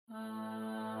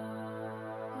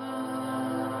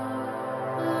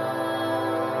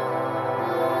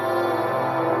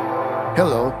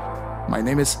Hello, my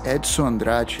name is Edson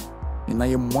Andrade, and I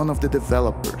am one of the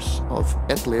developers of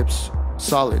eTLipse,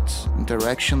 SOLIDS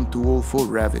interaction tool for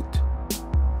Revit.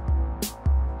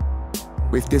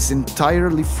 With this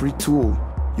entirely free tool,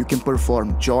 you can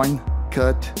perform join,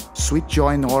 cut, switch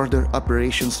join order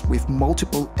operations with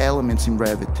multiple elements in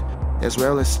Revit, as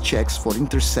well as checks for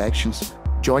intersections,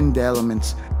 joined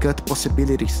elements, cut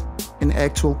possibilities, and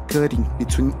actual cutting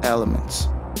between elements.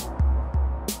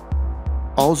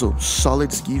 Also,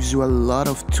 SOLIDS gives you a lot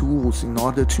of tools in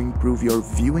order to improve your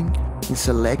viewing and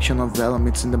selection of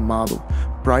elements in the model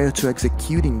prior to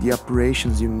executing the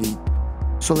operations you need.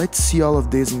 So let's see all of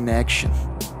this in action.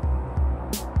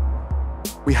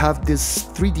 We have this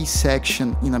 3D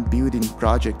section in a building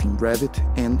project in Revit,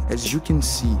 and as you can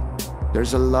see,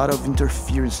 there's a lot of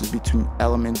interferences between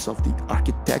elements of the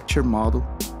architecture model,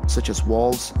 such as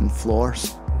walls and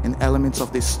floors, and elements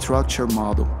of the structure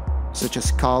model, such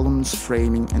as columns,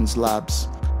 framing, and slabs.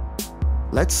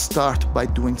 Let's start by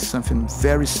doing something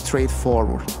very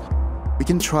straightforward. We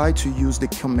can try to use the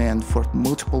command for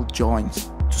multiple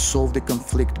joins to solve the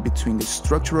conflict between the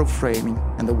structural framing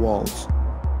and the walls.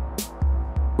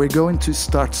 We're going to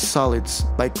start SOLIDS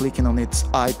by clicking on its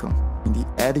icon in the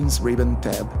Add-ins ribbon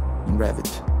tab in Revit.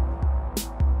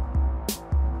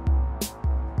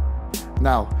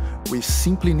 Now, we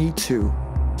simply need to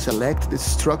select the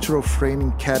structural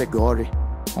framing category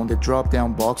on the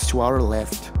drop-down box to our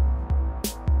left.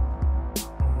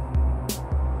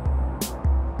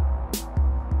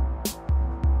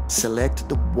 Select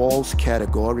the walls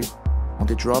category on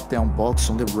the drop-down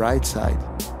box on the right side.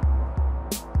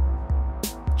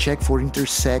 Check for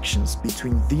intersections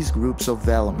between these groups of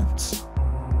elements.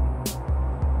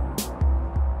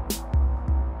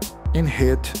 And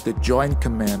hit the join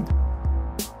command.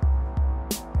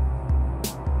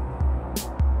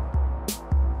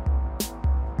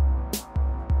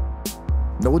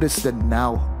 Notice that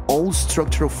now all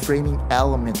structural framing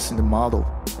elements in the model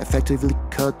effectively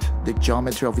cut the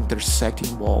geometry of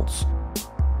intersecting walls.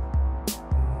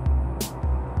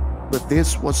 But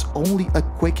this was only a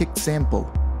quick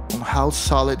example on how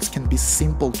SOLIDS can be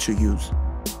simple to use.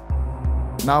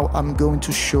 Now I'm going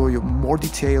to show you more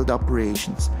detailed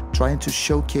operations, trying to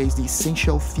showcase the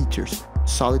essential features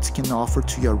SOLIDS can offer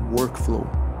to your workflow.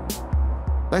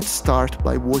 Let's start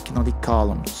by working on the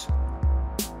columns.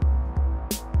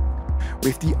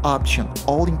 With the option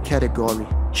All in Category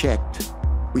checked,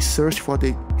 we search for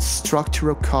the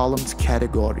Structural Columns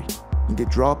category in the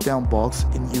drop-down box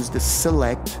and use the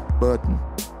Select button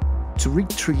to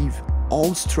retrieve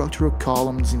all structural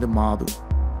columns in the model.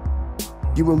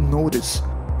 You will notice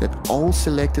that all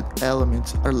selected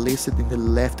elements are listed in the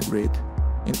left grid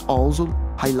and also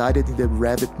highlighted in the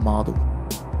Revit model.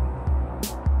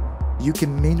 You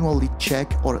can manually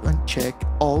check or uncheck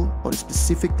all or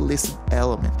specific listed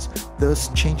elements, thus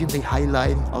changing the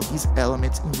highlighting of these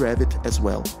elements in Revit as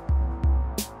well.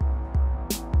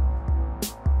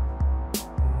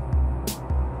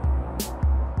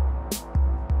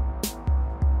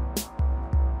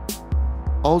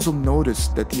 Also notice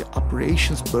that the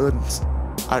operations buttons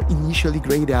are initially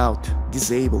grayed out,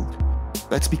 disabled.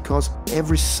 That's because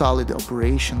every SOLID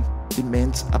operation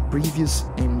demands a previous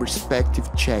and respective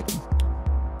checking.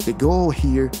 The goal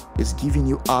here is giving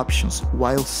you options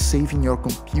while saving your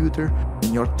computer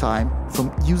and your time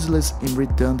from useless and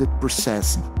redundant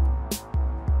processing.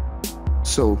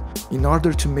 So, in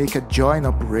order to make a join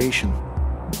operation,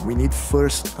 we need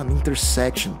first an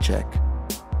intersection check.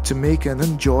 To make an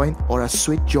unjoin or a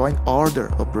switch join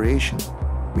order operation,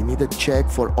 we need a check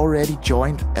for already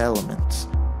joined elements.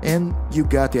 And you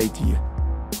got the idea.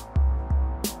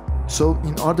 So,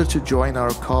 in order to join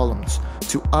our columns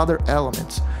to other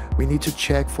elements, we need to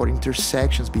check for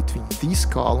intersections between these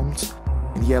columns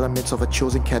and the elements of a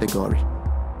chosen category.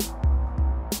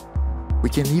 We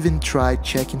can even try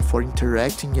checking for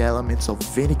interacting elements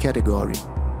of any category.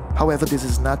 However, this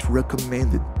is not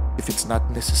recommended if it's not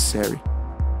necessary.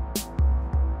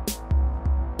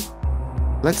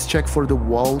 Let's check for the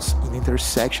walls in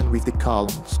intersection with the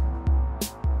columns.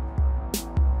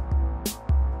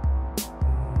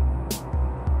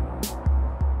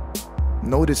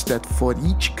 Notice that for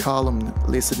each column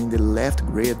listed in the left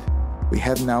grid, we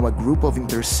have now a group of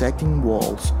intersecting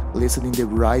walls listed in the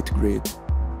right grid.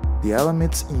 The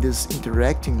elements in this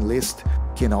interacting list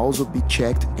can also be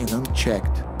checked and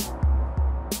unchecked.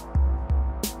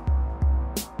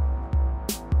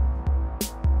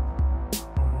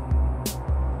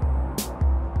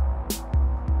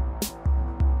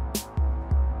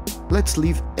 Let's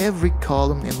leave every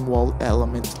column and wall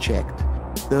element checked,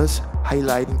 thus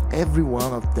highlighting every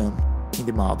one of them in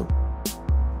the model.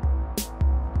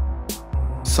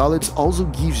 SOLIDS also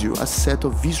gives you a set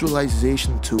of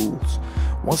visualization tools.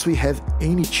 Once we have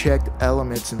any checked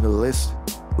elements in the list,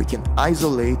 we can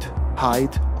isolate,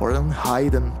 hide, or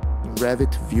unhide them in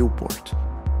Revit viewport.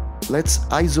 Let's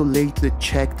isolate the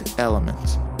checked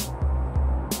element.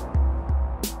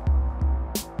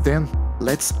 Then,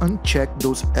 let's uncheck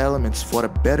those elements for a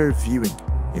better viewing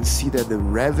and see that the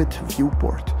Revit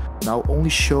viewport now only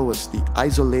shows us the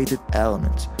isolated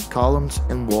elements, columns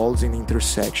and walls in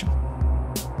intersection.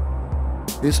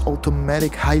 This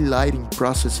automatic highlighting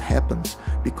process happens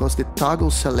because the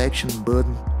toggle selection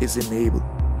button is enabled.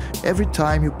 Every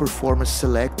time you perform a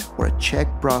select or a check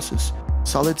process,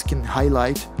 SOLIDS can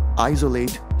highlight,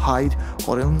 isolate, hide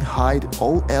or unhide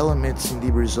all elements in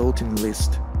the resulting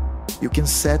list. You can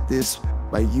set this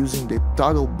by using the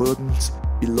toggle buttons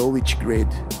below each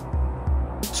grid.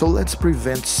 So let's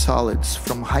prevent SOLIDS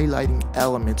from highlighting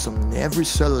elements on every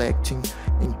selecting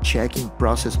and checking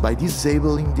process by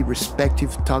disabling the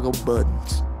respective toggle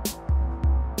buttons.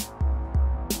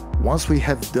 Once we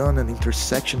have done an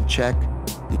intersection check,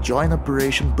 the join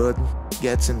operation button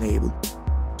gets enabled.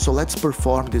 So let's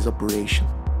perform this operation.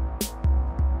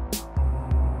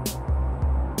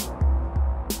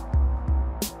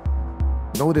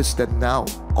 Notice that now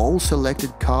all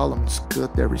selected columns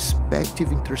cut their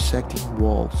respective intersecting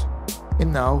walls.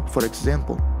 And now, for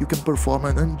example, you can perform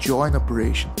an unjoin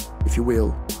operation, if you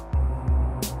will.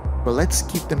 But let's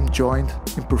keep them joined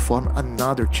and perform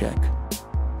another check.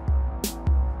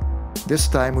 This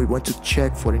time we want to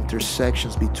check for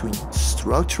intersections between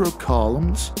structural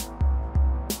columns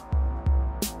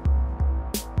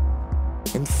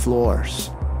and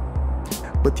floors.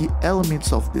 But the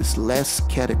elements of this last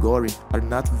category are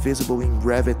not visible in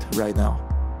Revit right now.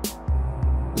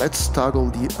 Let's toggle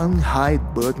the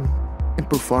unhide button and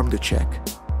perform the check.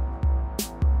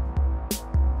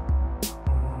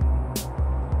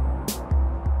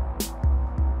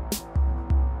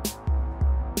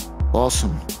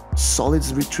 Awesome!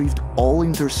 SOLIDS retrieved all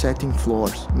intersecting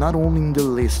floors, not only in the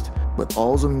list, but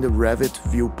also in the Revit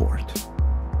viewport.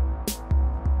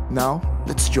 Now,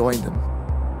 let's join them.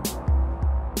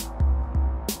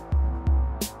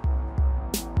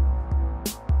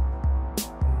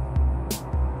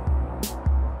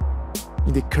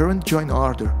 In the current join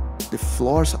order, the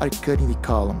floors are cutting the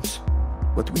columns,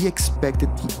 but we expected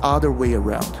the other way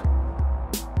around.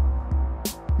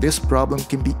 This problem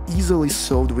can be easily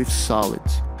solved with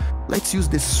SOLIDS. Let's use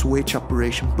the switch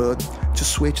operation button to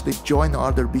switch the join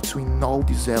order between all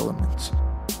these elements.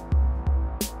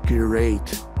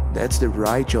 Great, that's the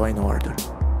right join order.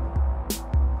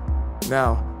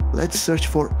 Now, let's search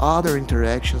for other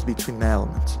interactions between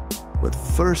elements. But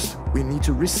first, we need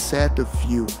to reset the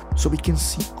view so we can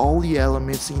see all the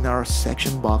elements in our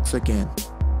section box again.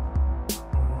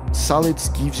 SOLIDS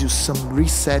gives you some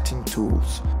resetting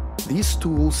tools. These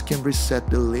tools can reset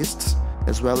the lists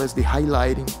as well as the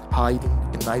highlighting, hiding,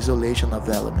 and isolation of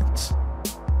elements.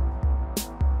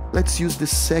 Let's use the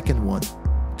second one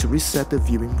to reset the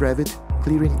view in Revit,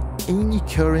 clearing any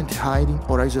current hiding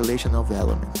or isolation of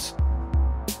elements.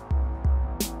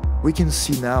 We can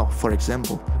see now, for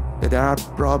example, that there are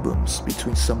problems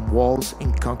between some walls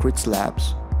and concrete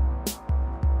slabs.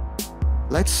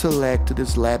 Let's select the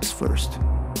slabs first.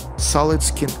 SOLIDS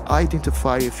can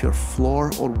identify if your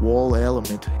floor or wall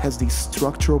element has the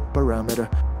structural parameter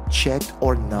checked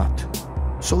or not.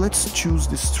 So let's choose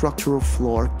the structural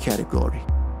floor category.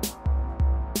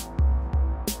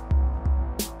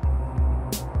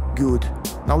 Good.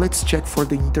 Now let's check for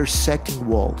the intersecting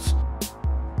walls.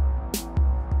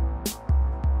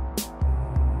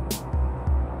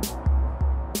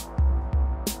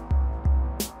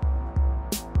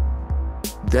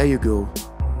 There you go.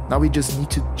 Now we just need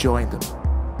to join them.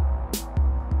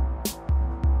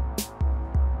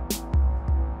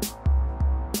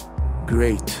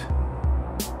 Great.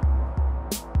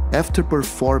 After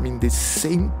performing the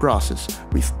same process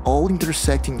with all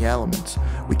intersecting elements,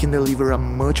 we can deliver a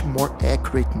much more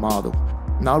accurate model,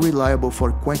 now reliable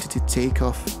for quantity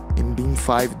takeoff and BIM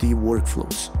 5D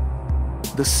workflows.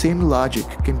 The same logic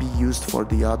can be used for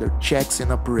the other checks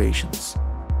and operations.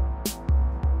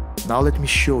 Now let me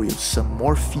show you some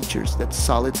more features that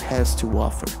SOLIDS has to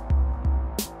offer.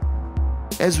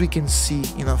 As we can see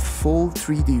in a full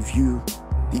 3D view,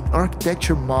 the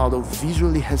architecture model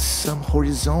visually has some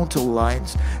horizontal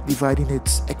lines dividing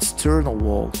its external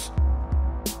walls.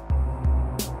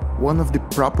 One of the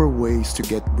proper ways to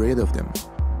get rid of them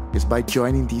is by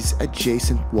joining these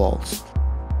adjacent walls.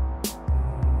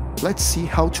 Let's see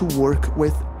how to work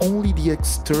with only the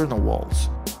external walls.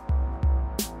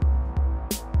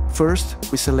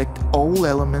 First, we select all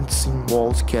elements in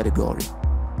walls category.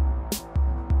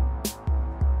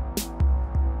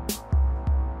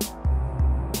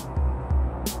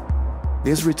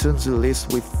 This returns a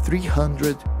list with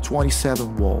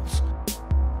 327 walls.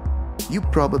 You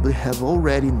probably have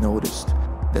already noticed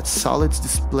that SOLIDS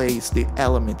displays the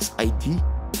element's ID,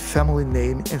 family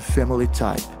name, and family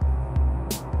type.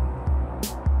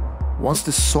 Once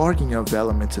the sorting of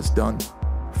elements is done,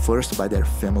 first by their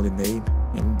family name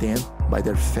and then by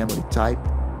their family type,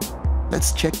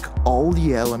 let's check all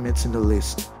the elements in the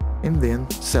list and then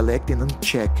select and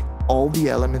uncheck all the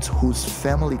elements whose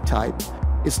family type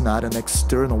is not an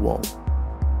external wall.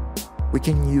 We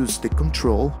can use the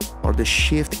Control or the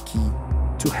Shift key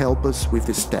to help us with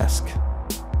this task.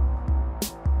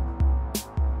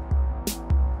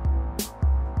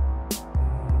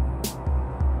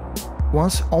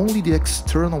 Once only the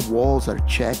external walls are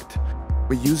checked,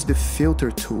 we use the Filter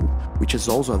tool, which is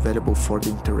also available for the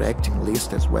interacting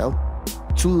list as well,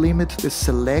 to limit the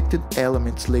selected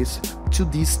elements list to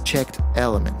these checked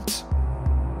elements.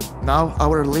 Now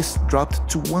our list dropped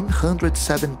to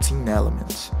 117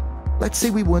 elements. Let's say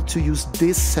we want to use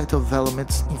this set of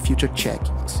elements in future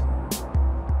checkings.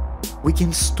 We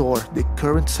can store the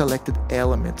current selected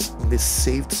elements in the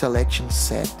saved selection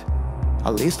set,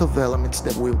 a list of elements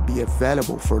that will be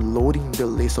available for loading the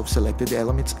list of selected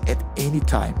elements at any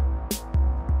time.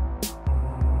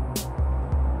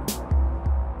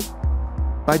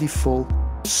 By default,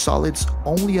 SOLIDS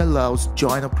only allows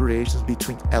join operations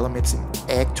between elements in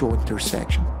actual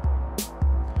intersection.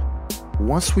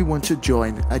 Once we want to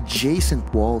join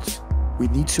adjacent walls, we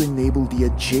need to enable the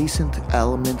Adjacent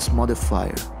Elements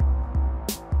modifier.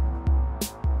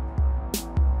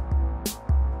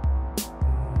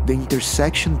 The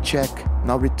intersection check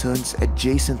now returns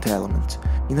adjacent elements,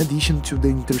 in addition to the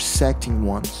intersecting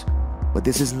ones, but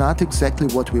this is not exactly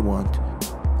what we want.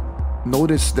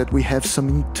 Notice that we have some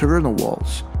internal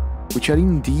walls, which are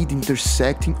indeed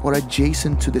intersecting or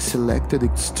adjacent to the selected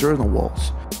external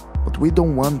walls, but we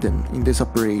don't want them in this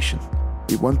operation.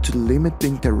 We want to limit the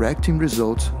interacting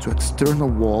results to external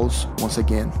walls once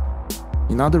again.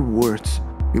 In other words,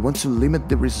 we want to limit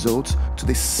the results to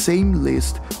the same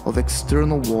list of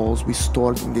external walls we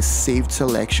stored in the saved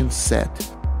selection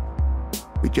set.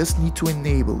 We just need to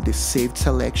enable the saved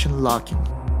selection locking.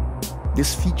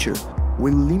 This feature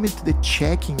will limit the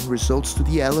checking results to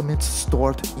the elements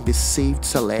stored in the saved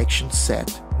selection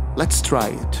set. Let's try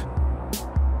it.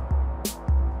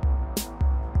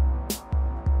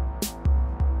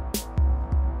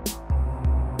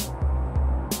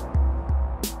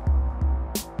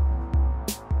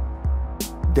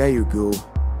 There you go.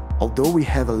 Although we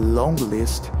have a long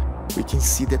list, we can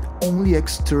see that only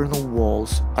external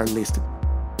walls are listed.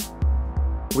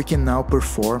 We can now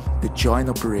perform the join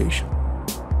operation.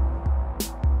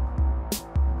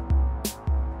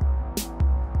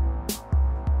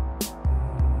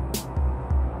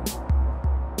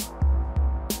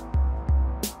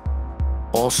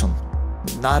 Awesome!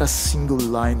 Not a single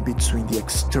line between the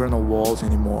external walls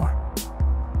anymore.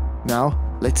 Now,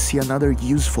 let's see another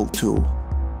useful tool.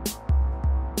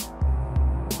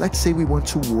 Let's say we want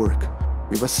to work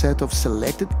with a set of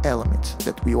selected elements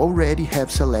that we already have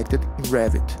selected in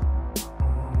Revit.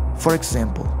 For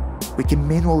example, we can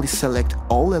manually select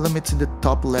all elements in the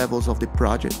top levels of the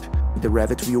project in the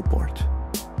Revit viewport.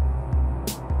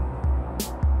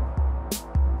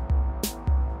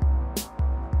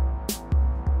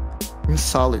 In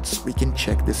SOLIDS, we can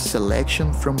check the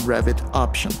Selection from Revit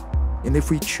option, and if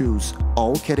we choose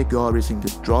all categories in the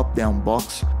drop-down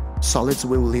box, SOLIDS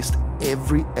will list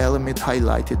every element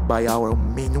highlighted by our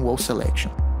manual selection.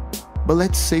 But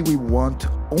let's say we want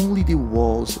only the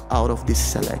walls out of this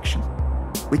selection.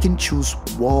 We can choose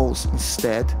Walls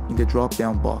instead in the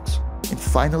drop-down box, and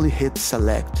finally hit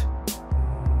Select.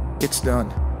 It's done.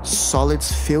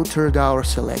 SOLIDS filtered our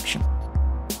selection.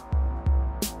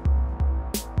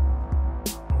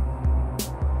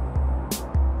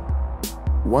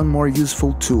 One more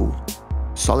useful tool.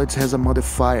 SOLIDS has a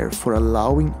modifier for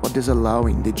allowing or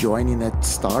disallowing the joining at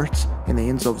starts and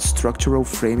ends of structural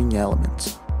framing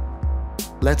elements.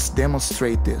 Let's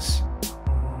demonstrate this.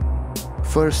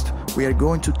 First, we are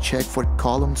going to check for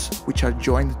columns which are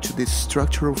joined to this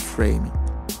structural framing.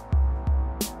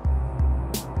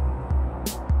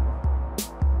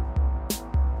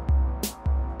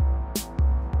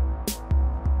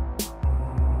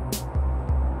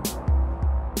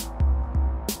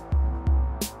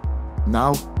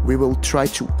 Now we will try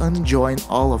to unjoin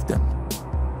all of them.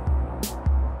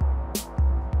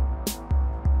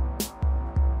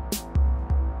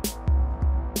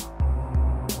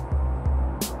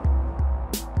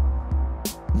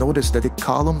 Notice that the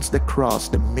columns that cross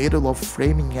the middle of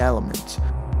framing elements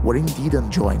were indeed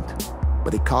unjoined,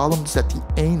 but the columns at the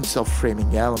ends of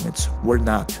framing elements were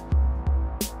not.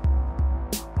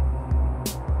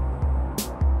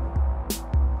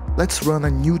 Let's run a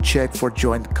new check for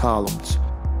joined columns.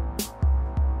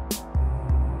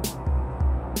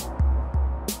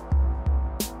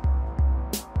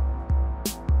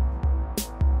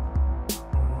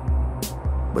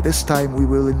 But this time we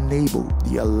will enable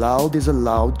the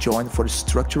allow-disallow join for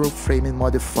structural framing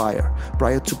modifier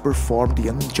prior to perform the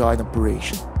unjoin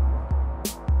operation.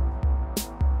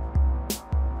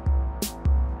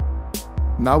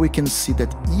 Now we can see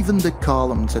that even the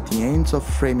columns at the ends of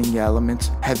framing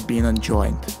elements have been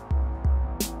unjoined.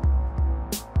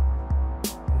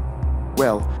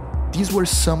 Well, these were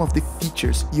some of the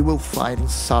features you will find in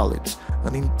SOLIDS,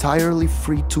 an entirely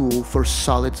free tool for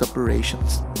SOLIDS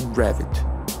operations in Revit.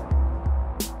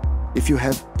 If you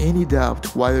have any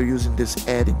doubt while using this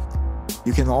add-in,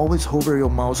 you can always hover your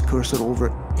mouse cursor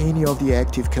over any of the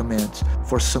active commands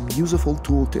for some useful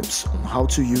tooltips on how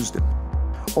to use them.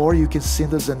 Or you can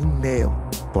send us an email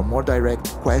for more direct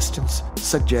questions,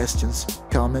 suggestions,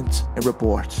 comments, and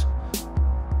reports.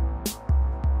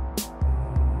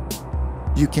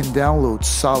 You can download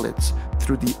SOLIDS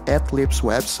through the eTLipse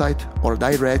website or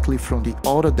directly from the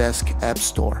Autodesk App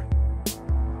Store.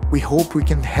 We hope we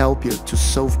can help you to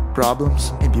solve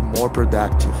problems and be more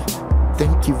productive.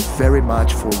 Thank you very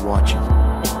much for watching.